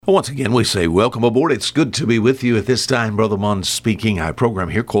Once again, we say welcome aboard. It's good to be with you at this time. Brother Munn speaking. Our program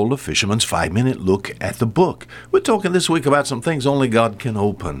here called A Fisherman's 5-Minute Look at the Book. We're talking this week about some things only God can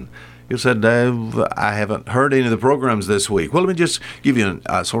open. You said, I haven't heard any of the programs this week. Well, let me just give you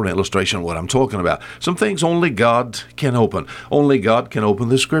a sort of illustration of what I'm talking about. Some things only God can open. Only God can open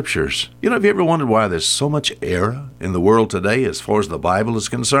the Scriptures. You know, have you ever wondered why there's so much error in the world today as far as the Bible is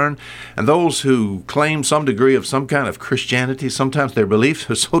concerned? And those who claim some degree of some kind of Christianity, sometimes their beliefs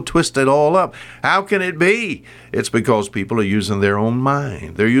are so twisted all up. How can it be? It's because people are using their own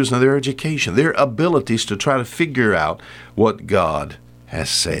mind. They're using their education, their abilities to try to figure out what God has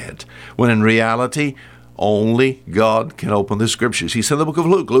said, when in reality, only God can open the Scriptures. He said in the book of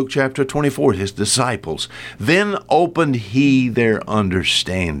Luke chapter 24, his disciples, then opened he their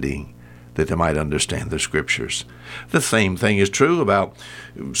understanding, that they might understand the Scriptures. The same thing is true about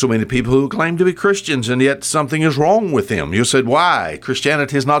so many people who claim to be Christians, and yet something is wrong with them. You said, why?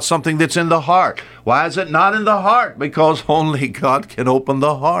 Christianity is not something that's in the heart. Why is it not in the heart? Because only God can open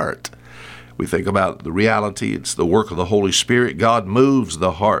the heart. We think about the reality, it's the work of the Holy Spirit. God moves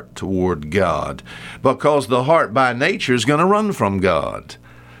the heart toward God because the heart by nature is going to run from God.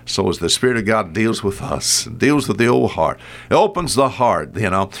 So as the Spirit of God deals with us, deals with the old heart, it opens the heart,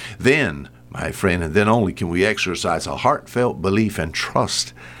 then, my friend, and then only can we exercise a heartfelt belief and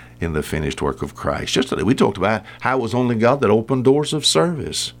trust in the finished work of Christ. Just today we talked about how it was only God that opened doors of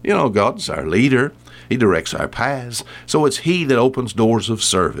service. You know, God's our leader. He directs our paths. So it's He that opens doors of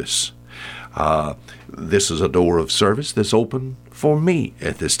service. This is a door of service that's open for me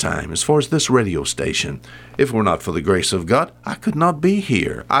at this time, as far as this radio station. If it were not for the grace of God, I could not be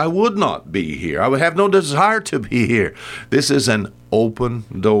here. I would not be here. I would have no desire to be here. This is an open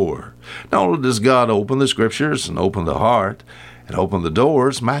door. Not only does God open the Scriptures and open the heart and open the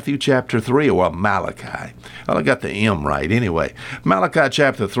doors, Matthew chapter 3, or Malachi. Well, I got the M right anyway. Malachi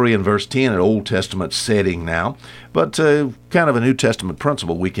chapter 3 and verse 10, an Old Testament setting now, but kind of a New Testament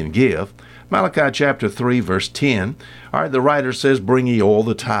principle we can give. Malachi chapter 3, verse 10, all right, the writer says, bring ye all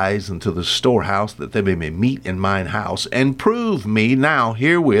the tithes into the storehouse, that they may meet in mine house, and prove me now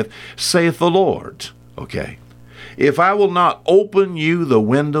herewith, saith the Lord. Okay. If I will not open you the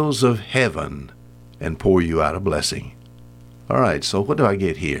windows of heaven and pour you out a blessing. All right, so what do I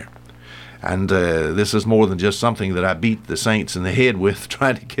get here? And this is more than just something that I beat the saints in the head with,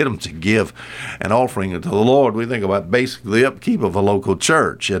 trying to get them to give an offering to the Lord. We think about basically the upkeep of a local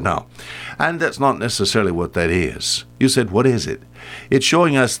church, you know. And that's not necessarily what that is. You said, what is it? It's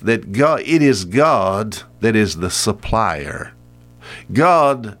showing us that it is God that is the supplier.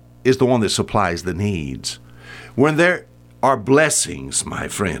 God is the one that supplies the needs. When there are blessings, my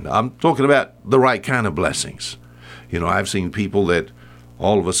friend, I'm talking about the right kind of blessings. You know, I've seen people that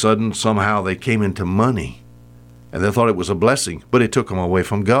all of a sudden, somehow they came into money, and they thought it was a blessing, but it took them away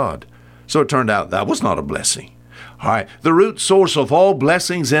from God. So it turned out that was not a blessing. All right, the root source of all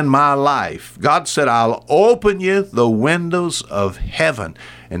blessings in my life, God said, I'll open you the windows of heaven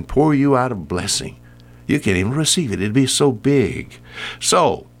and pour you out a blessing. You can't even receive it. It'd be so big.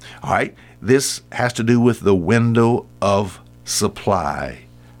 So, all right, this has to do with the window of supply.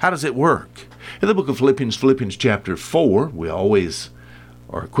 How does it work? In the book of Philippians chapter 4, we always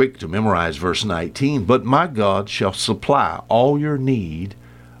are quick to memorize verse 19, but my God shall supply all your need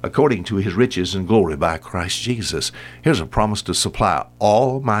according to his riches and glory by Christ Jesus. Here's a promise to supply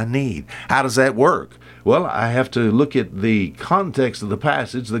all my need. How does that work? Well, I have to look at the context of the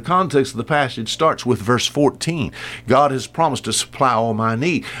passage. The context of the passage starts with verse 14. God has promised to supply all my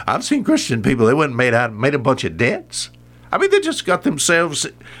need. I've seen Christian people, they went and made a bunch of debts. I mean, they just got themselves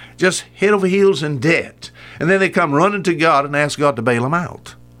just head over heels in debt. And then they come running to God and ask God to bail them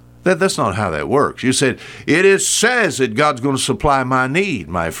out. That's not how that works. You said, it says that God's going to supply my need,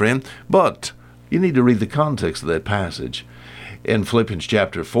 my friend. But you need to read the context of that passage. In Philippians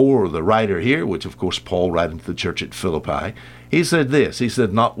chapter 4, the writer here, which of course Paul writing to the church at Philippi, he said this. He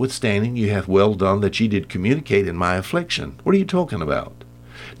said, notwithstanding, ye hath well done that ye did communicate in my affliction. What are you talking about?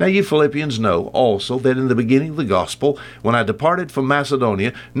 Now you Philippians know also that in the beginning of the gospel, when I departed from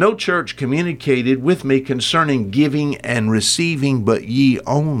Macedonia, no church communicated with me concerning giving and receiving, but ye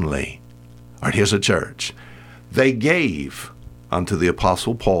only. All right, here's a church. They gave unto the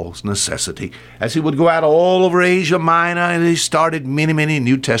Apostle Paul's necessity, as he would go out all over Asia Minor, and he started many, many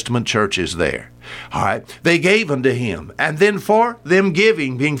New Testament churches there. All right, they gave unto him, and then for them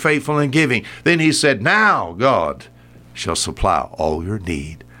giving, being faithful in giving, then he said, now God shall supply all your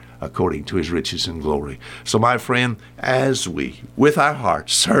need according to his riches and glory. So my friend, as we, with our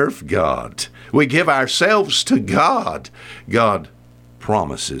hearts, serve God, we give ourselves to God, God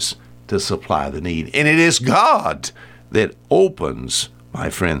promises to supply the need. And it is God that opens my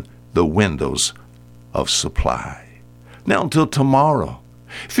friend, the windows of supply. Now until tomorrow,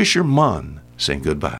 Fisherman saying goodbye.